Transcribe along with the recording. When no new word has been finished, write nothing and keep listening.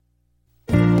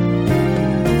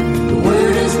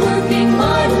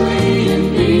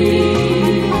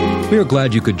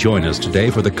glad you could join us today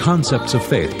for the Concepts of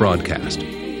Faith broadcast.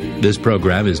 This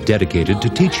program is dedicated to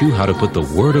teach you how to put the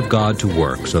Word of God to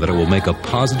work so that it will make a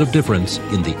positive difference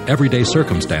in the everyday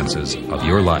circumstances of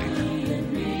your life.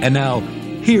 And now,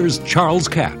 here's Charles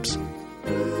Capps.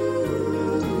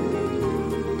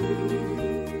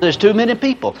 There's too many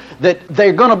people that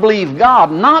they're going to believe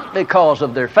God not because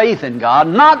of their faith in God,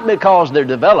 not because they're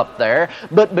developed there,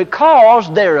 but because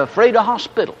they're afraid of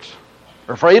hospitals,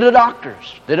 or afraid of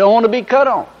doctors. They don't want to be cut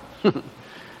on.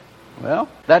 Well,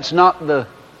 that's not the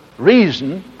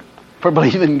reason for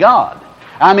believing God.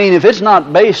 I mean, if it's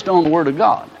not based on the Word of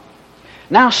God.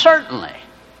 Now, certainly,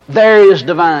 there is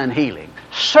divine healing.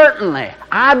 Certainly,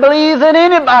 I believe that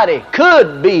anybody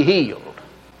could be healed.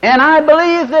 And I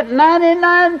believe that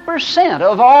 99%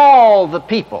 of all the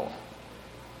people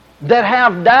that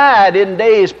have died in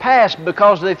days past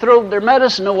because they threw their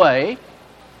medicine away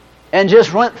and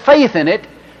just went faith in it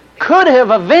could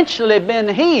have eventually been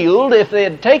healed if they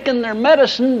had taken their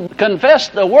medicine,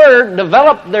 confessed the Word,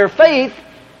 developed their faith.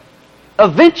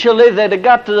 Eventually they'd have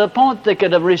got to the point they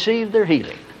could have received their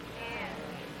healing.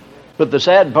 But the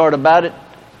sad part about it,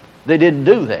 they didn't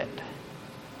do that.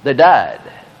 They died.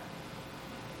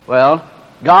 Well,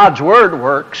 God's Word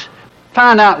works.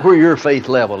 Find out where your faith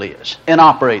level is and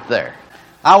operate there.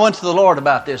 I went to the Lord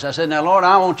about this. I said, now, Lord,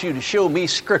 I want you to show me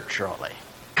scripturally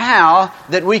how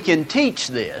that we can teach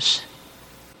this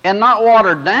and not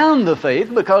water down the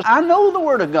faith, because I know the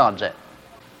Word of God's at.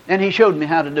 And He showed me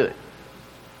how to do it.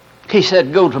 He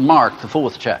said, go to Mark, the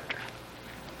 4th chapter,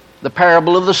 the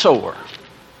parable of the sower.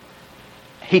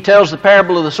 He tells the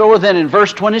parable of the sower, then in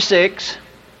verse 26...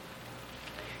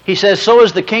 he says, so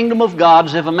is the kingdom of God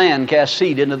as if a man casts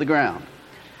seed into the ground.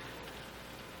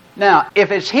 Now,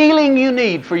 if it's healing you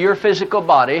need for your physical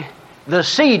body, the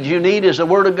seed you need is the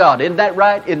Word of God. Isn't that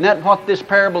right? Isn't that what this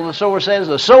parable of the sower says?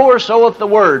 The sower soweth the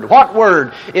Word. What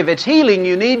Word? If it's healing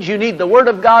you need the Word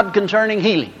of God concerning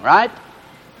healing, right?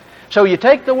 So you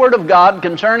take the Word of God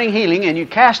concerning healing and you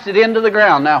cast it into the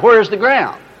ground. Now, where's the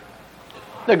ground?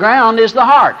 The ground is the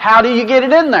heart. How do you get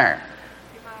it in there?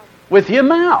 With your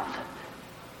mouth.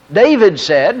 David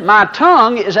said, my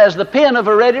tongue is as the pen of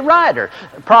a ready writer.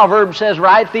 Proverbs says,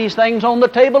 write these things on the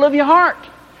table of your heart.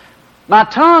 My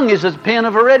tongue is as the pen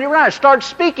of a ready writer. Start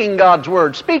speaking God's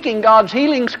Word, speaking God's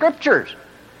healing scriptures.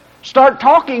 Start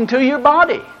talking to your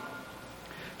body.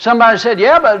 Somebody said,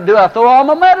 yeah, but do I throw all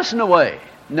my medicine away?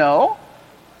 No,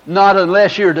 not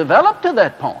unless you're developed to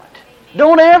that point.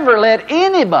 Don't ever let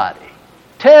anybody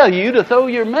tell you to throw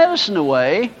your medicine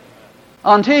away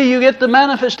until you get the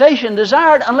manifestation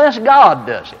desired, unless God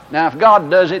does it. Now, if God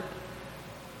does it,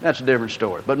 that's a different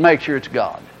story. But make sure it's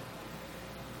God.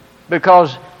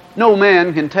 Because no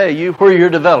man can tell you where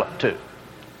you're developed to.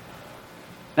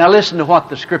 Now, listen to what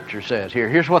the Scripture says here.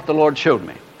 Here's what the Lord showed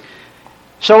me.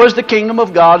 So is the kingdom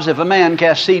of God as if a man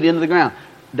casts seed into the ground.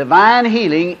 Divine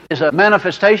healing is a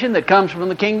manifestation that comes from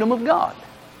the kingdom of God.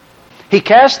 He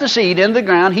cast the seed in the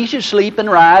ground. He should sleep and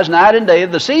rise night and day.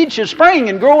 The seed should spring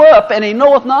and grow up, and he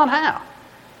knoweth not how.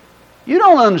 You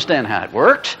don't understand how it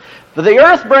works. For the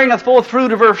earth bringeth forth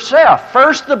fruit of herself.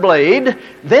 First the blade,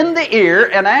 then the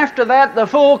ear, and after that the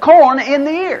full corn in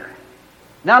the ear.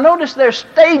 Now notice there's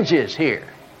stages here.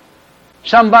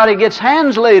 Somebody gets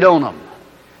hands laid on them.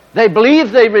 They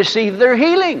believe they receive their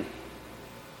healing.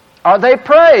 Or they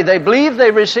pray. They believe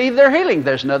they receive their healing.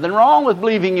 There's nothing wrong with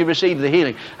believing you receive the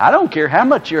healing. I don't care how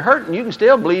much you're hurting, you can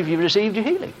still believe you received your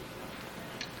healing.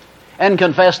 And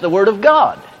confess the Word of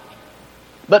God.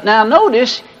 But now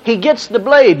notice, he gets the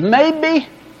blade. Maybe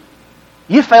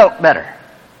you felt better.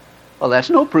 Well,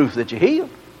 that's no proof that you healed.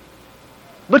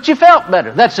 But you felt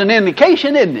better. That's an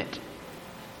indication, isn't it?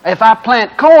 If I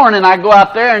plant corn and I go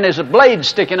out there and there's a blade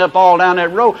sticking up all down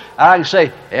that row, I can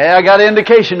say, yeah, I got an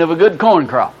indication of a good corn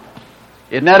crop.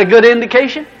 Isn't that a good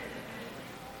indication?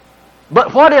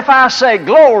 But what if I say,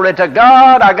 glory to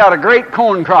God, I got a great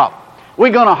corn crop.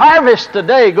 We're going to harvest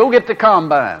today. Go get the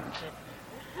combines.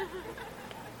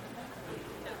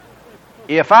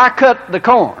 If I cut the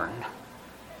corn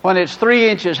when it's 3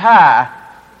 inches high,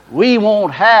 we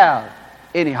won't have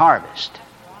any harvest.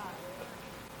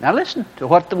 Now listen to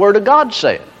what the Word of God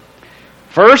said.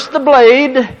 First the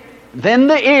blade, then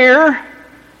the ear,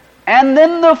 and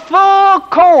then the full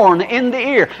corn in the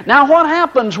ear. Now what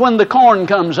happens when the corn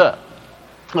comes up?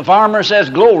 The farmer says,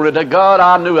 glory to God,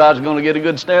 I knew I was going to get a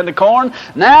good stand of corn.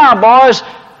 Now, boys,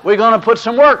 we're going to put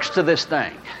some works to this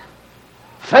thing.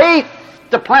 Faith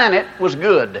to plant it was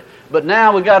good, but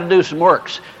now we've got to do some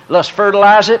works. Let's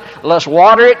fertilize it, let's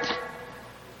water it,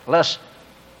 let's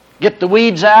get the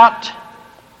weeds out.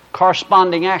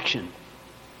 Corresponding action.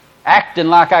 Acting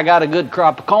like I got a good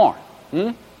crop of corn.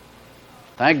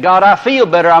 Thank God I feel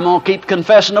better. I'm going to keep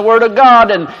confessing the Word of God.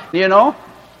 And, you know,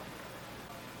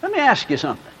 let me ask you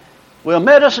something. Will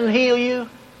medicine heal you?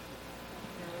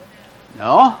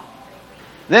 No.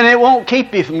 Then it won't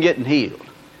keep you from getting healed.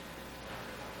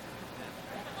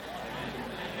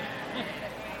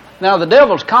 Now, the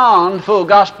devil's conned full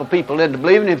gospel people into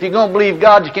believing if you're going to believe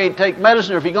God, you can't take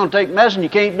medicine, or if you're going to take medicine, you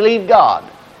can't believe God.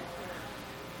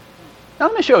 Now,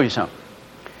 let me show you something.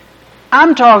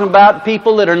 I'm talking about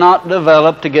people that are not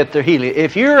developed to get their healing.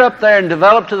 If you're up there and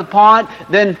developed to the point,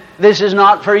 then this is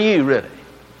not for you, really.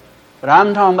 But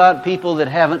I'm talking about people that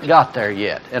haven't got there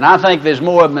yet. And I think there's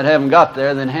more of them that haven't got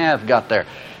there than have got there.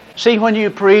 See, when you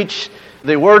preach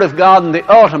the Word of God and the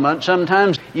ultimate,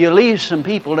 sometimes you leave some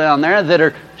people down there that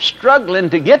are struggling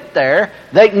to get there.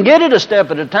 They can get it a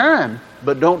step at a time,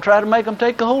 but don't try to make them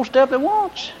take the whole step at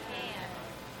once.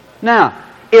 Now,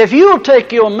 if you'll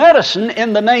take your medicine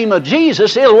in the name of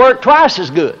Jesus, it'll work twice as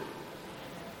good.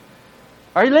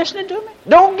 Are you listening to me?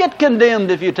 Don't get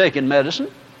condemned if you're taking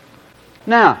medicine.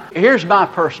 Now, here's my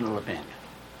personal opinion.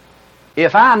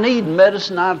 If I need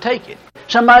medicine, I'll take it.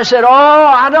 Somebody said, oh,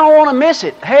 I don't want to miss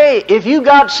it. Hey, if you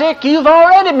got sick, you've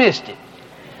already missed it.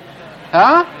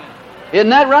 Huh? Isn't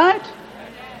that right?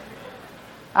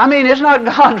 I mean, it's not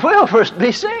God's will for us to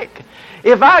be sick.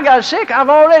 If I got sick, I've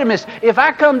already missed it. If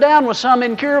I come down with some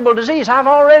incurable disease, I've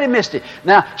already missed it.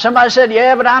 Now, somebody said,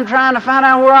 yeah, but I'm trying to find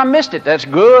out where I missed it. That's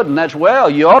good and that's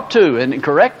well. You ought to and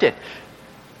correct it.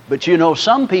 But you know,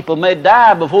 some people may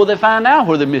die before they find out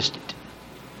where they missed it.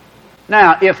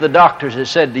 Now, if the doctors have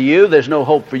said to you, there's no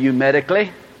hope for you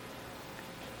medically,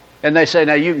 and they say,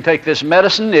 now you can take this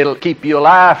medicine, it'll keep you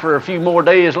alive for a few more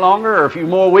days longer or a few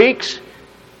more weeks,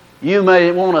 you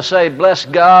may want to say, bless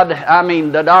God, I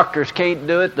mean, the doctors can't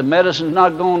do it, the medicine's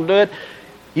not going to do it.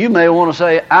 You may want to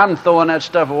say, I'm throwing that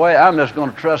stuff away, I'm just going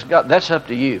to trust God. That's up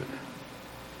to you.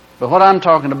 But what I'm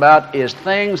talking about is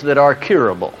things that are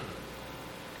curable.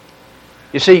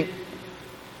 You see,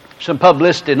 some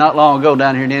publicity not long ago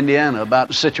down here in Indiana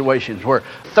about situations where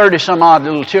 30-some-odd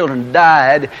little children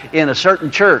died in a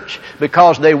certain church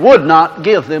because they would not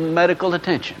give them medical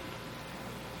attention.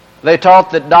 They taught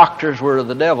that doctors were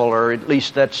the devil, or at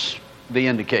least that's the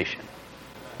indication.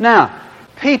 Now,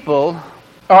 people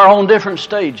are on different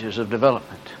stages of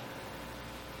development.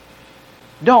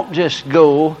 Don't just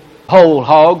go whole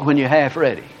hog when you're half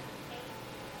ready.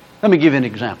 Let me give you an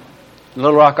example. In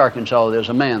Little Rock, Arkansas, there's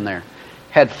a man there.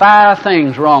 Had 5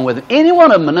 things wrong with him. Any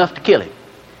one of them enough to kill him.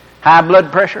 High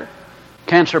blood pressure,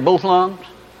 cancer of both lungs,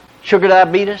 sugar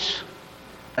diabetes,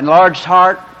 enlarged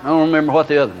heart. I don't remember what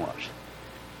the other one was.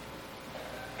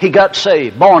 He got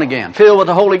saved, born again, filled with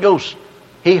the Holy Ghost.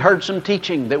 He heard some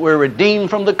teaching that we're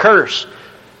redeemed from the curse.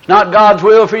 It's not God's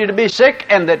will for you to be sick,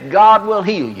 and that God will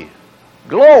heal you.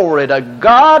 Glory to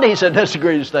God. He said, that's the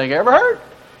greatest thing I ever heard.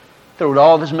 Threw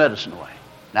all of his medicine away.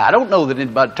 Now, I don't know that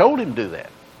anybody told him to do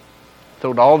that.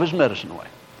 Threw all of his medicine away.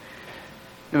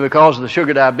 And because of the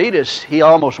sugar diabetes, he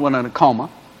almost went in a coma.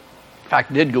 In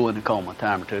fact, did go in a coma a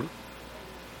time or two.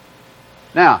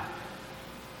 Now,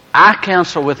 I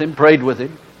counseled with him, prayed with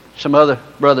him. Some other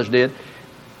brothers did.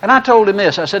 And I told him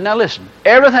this. I said, now listen,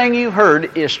 everything you've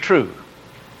heard is true.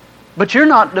 But you're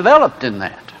not developed in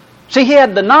that. See, he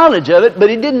had the knowledge of it, but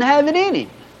he didn't have it in him.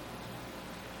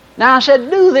 Now I said,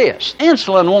 do this.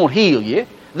 Insulin won't heal you.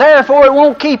 Therefore, it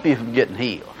won't keep you from getting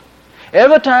healed.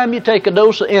 Every time you take a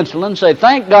dose of insulin, say,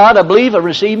 thank God, I believe I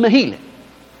received my healing.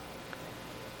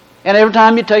 And every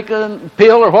time you take a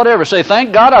pill or whatever, say,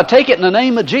 thank God, I take it in the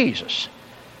name of Jesus.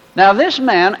 Now this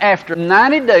man, after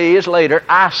 90 days later,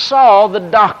 I saw the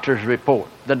doctor's report.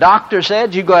 The doctor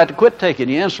said, you're going to have to quit taking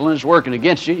your insulin. It's working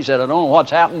against you. He said, I don't know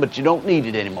what's happened, but you don't need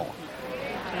it anymore.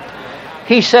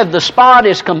 He said the spot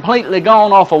is completely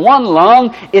gone off of one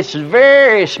lung. It's a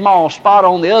very small spot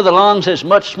on the other lungs. It's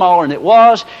much smaller than it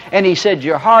was. And he said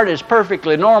your heart is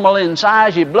perfectly normal in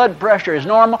size. Your blood pressure is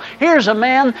normal. Here's a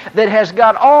man that has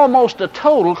got almost a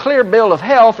total clear bill of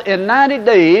health in 90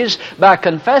 days by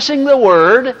confessing the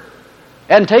Word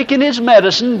and taking his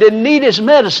medicine. Didn't need his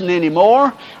medicine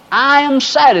anymore. I am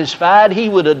satisfied he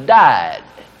would have died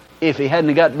if he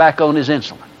hadn't got back on his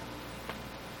insulin.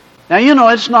 Now, you know,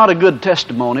 it's not a good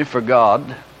testimony for God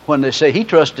when they say he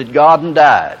trusted God and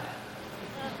died.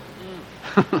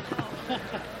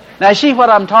 Now, see what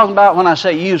I'm talking about when I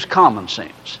say use common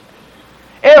sense.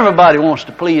 Everybody wants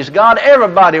to please God.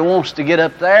 Everybody wants to get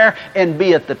up there and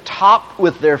be at the top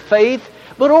with their faith.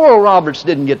 But Oral Roberts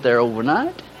didn't get there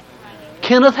overnight.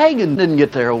 Kenneth Hagin didn't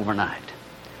get there overnight.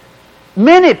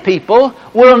 Many people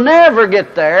will never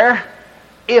get there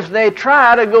if they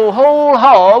try to go whole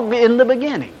hog in the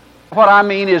beginning. What I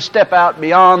mean is step out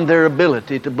beyond their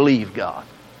ability to believe God.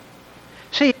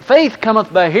 See, Faith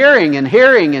cometh by hearing, and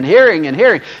hearing, and hearing, and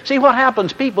hearing. See what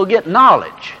happens? People get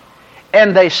knowledge,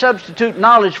 and they substitute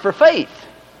knowledge for faith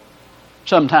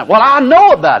sometimes. Well, I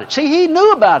know about it. See, he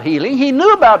knew about healing. He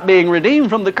knew about being redeemed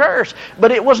from the curse,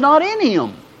 but it was not in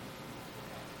him.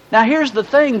 Now, here's the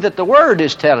thing that the Word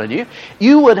is telling you.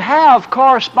 You would have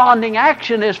corresponding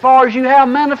action as far as you have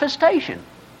manifestation.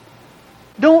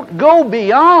 Don't go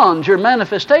beyond your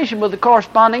manifestation with the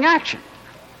corresponding action.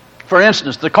 For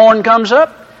instance, the corn comes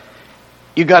up.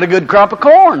 You got a good crop of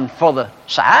corn for the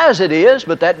size it is,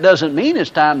 but that doesn't mean it's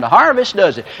time to harvest,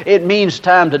 does it? It means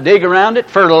time to dig around it,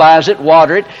 fertilize it,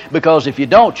 water it, because if you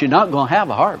don't, you're not going to have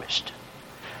a harvest.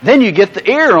 Then you get the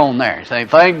ear on there. You say,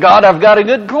 thank God I've got a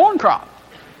good corn crop.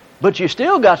 But you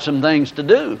still got some things to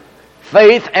do.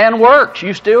 Faith and works,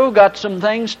 you still got some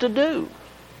things to do.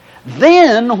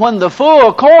 Then, when the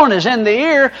full corn is in the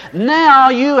ear, now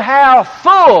you have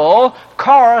full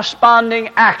corresponding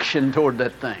action toward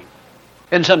that thing.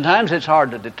 And sometimes it's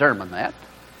hard to determine that.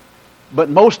 But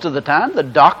most of the time, the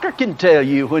doctor can tell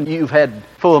you when you've had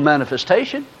full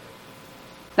manifestation.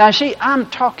 Now, see, I'm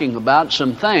talking about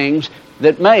some things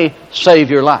that may save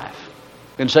your life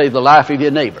and save the life of your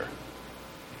neighbor.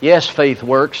 Yes, faith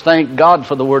works. Thank God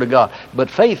for the Word of God. But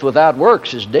faith without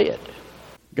works is dead.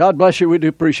 God bless you. We do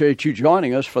appreciate you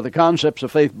joining us for the Concepts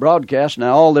of Faith broadcast.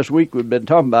 Now, all this week we've been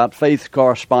talking about faith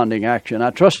corresponding action. I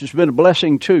trust it's been a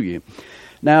blessing to you.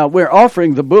 Now, we're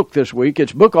offering the book this week.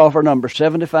 It's book offer number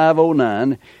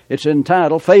 7509. It's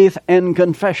entitled Faith and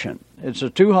Confession. It's a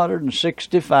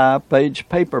 265-page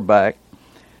paperback,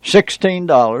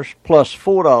 $16 plus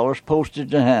 $4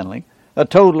 postage and handling, a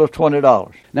total of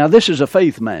 $20. Now, this is a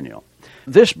faith manual.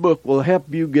 This book will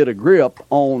help you get a grip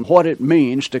on what it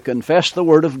means to confess the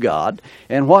Word of God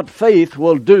and what faith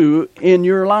will do in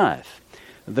your life.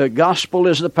 The gospel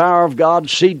is the power of God,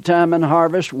 seed time and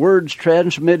harvest, words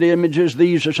transmit images.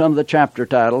 These are some of the chapter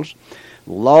titles.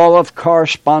 Law of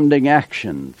corresponding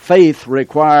action. Faith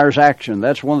requires action.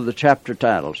 That's one of the chapter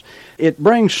titles. It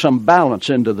brings some balance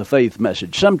into the faith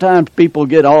message. Sometimes people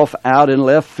get off out in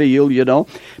left field,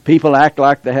 People act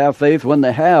like they have faith when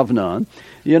they have none.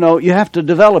 You have to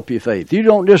develop your faith. You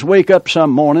don't just wake up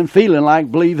some morning feeling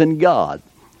like believing God.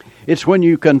 It's when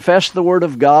you confess the Word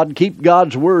of God, keep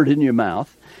God's Word in your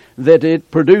mouth, that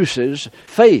it produces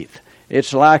faith.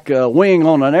 It's like a wing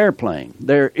on an airplane.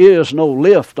 There is no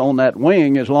lift on that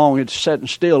wing as long as it's sitting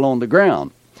still on the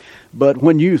ground. But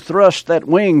when you thrust that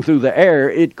wing through the air,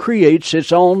 it creates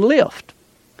its own lift.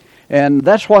 And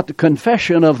that's what the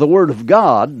confession of the Word of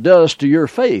God does to your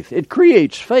faith. It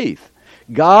creates faith.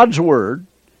 God's Word,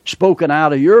 spoken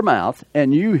out of your mouth,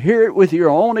 and you hear it with your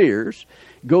own ears,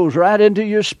 goes right into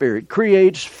your spirit,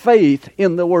 creates faith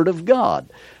in the Word of God.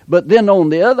 But then on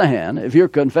the other hand, if you're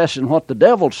confessing what the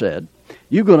devil said,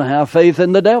 you're going to have faith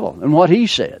in the devil and what he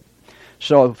said.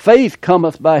 So faith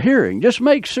cometh by hearing. Just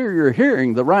make sure you're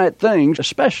hearing the right things,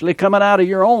 especially coming out of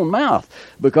your own mouth,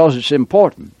 because it's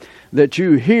important that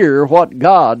you hear what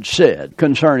God said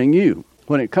concerning you.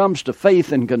 When it comes to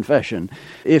faith and confession,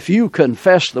 if you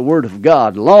confess the Word of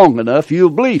God long enough, you'll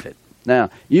believe it. Now,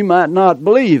 you might not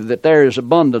believe that there is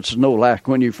abundance of no lack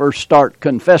when you first start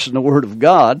confessing the Word of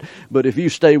God, but if you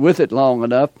stay with it long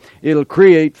enough, it'll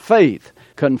create faith.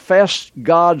 Confess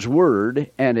God's Word,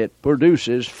 and it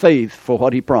produces faith for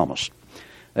what He promised.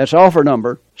 That's offer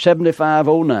number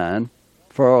 7509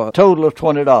 for a total of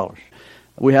 $20.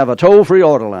 We have a toll-free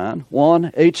order line,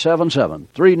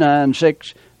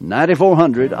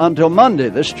 1-877-396-9400. Until Monday,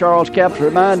 this is Charles Capps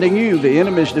reminding you the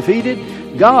enemy is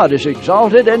defeated, God is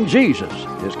exalted, and Jesus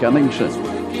is coming soon.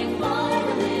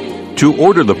 To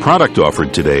order the product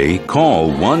offered today,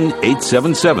 call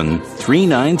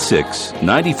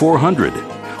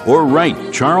 1-877-396-9400 or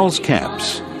write Charles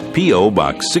Capps, P.O.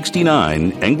 Box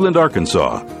 69, England,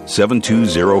 Arkansas,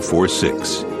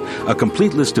 72046. A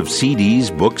complete list of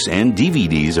CDs, books, and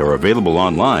DVDs are available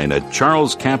online at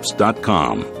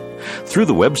charlescapps.com. Through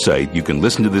the website, you can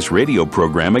listen to this radio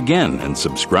program again and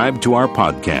subscribe to our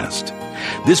podcast.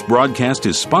 This broadcast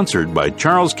is sponsored by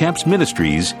Charles Capps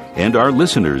Ministries and our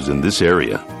listeners in this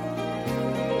area.